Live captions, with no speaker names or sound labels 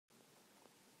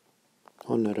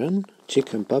오늘은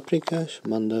치킨 파프리카쉬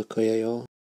만들 거예요.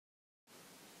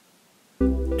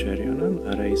 재료는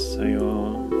아래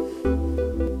있어요.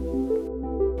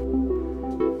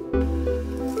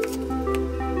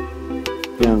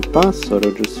 양파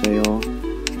썰어주세요.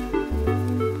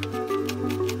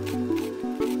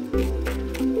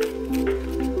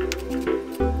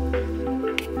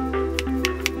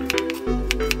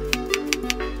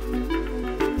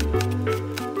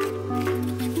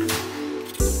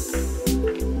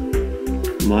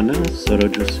 마늘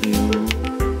썰어주세요.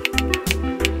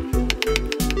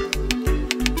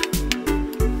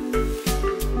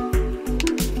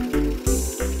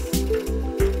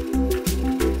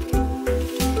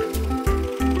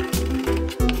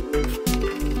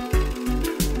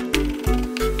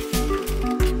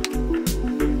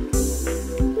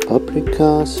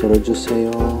 파프리카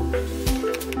썰어주세요.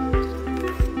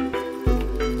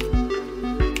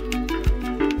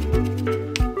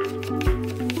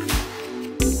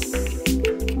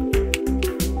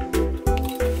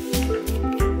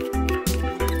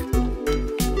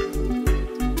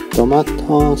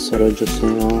 토마토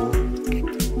썰어주세요.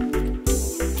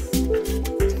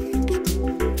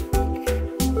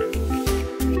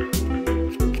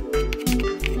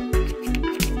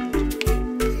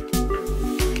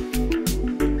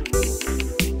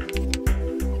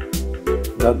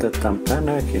 따뜻한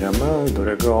팬에 기름을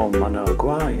두르고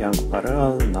마늘과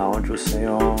양파를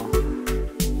넣어주세요.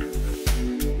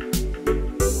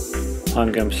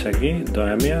 황금색이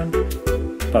되면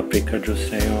파프리카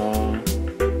주세요.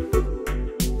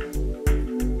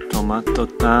 토마토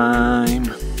타임.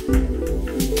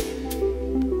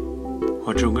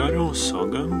 고춧가루,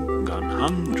 소금,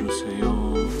 간장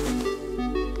주세요.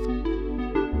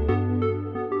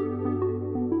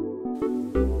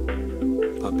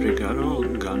 파프리카로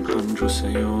간장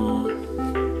주세요.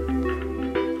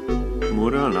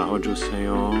 물을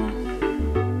넣어주세요.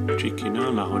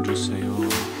 치킨을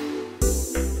넣어주세요.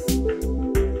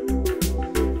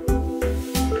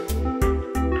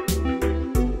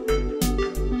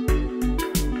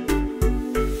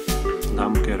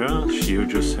 남게를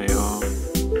씌워주세요.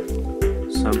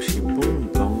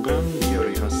 30분 동안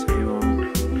요리하세요.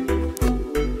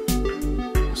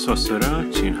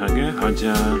 소스를 진하게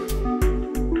하자.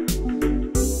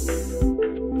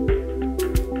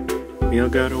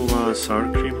 밀가루와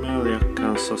생크림을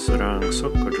약간 소스랑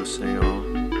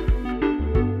섞어주세요.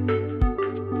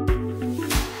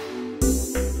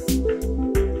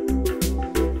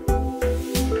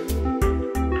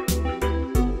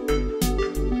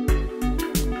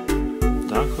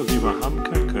 닭고기와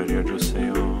함께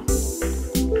끓여주세요.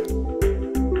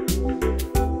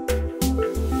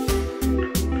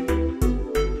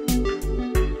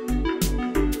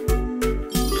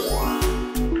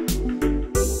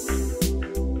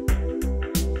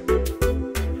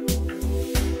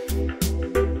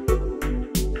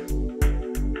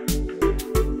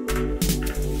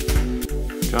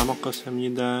 잘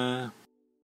먹겠습니다.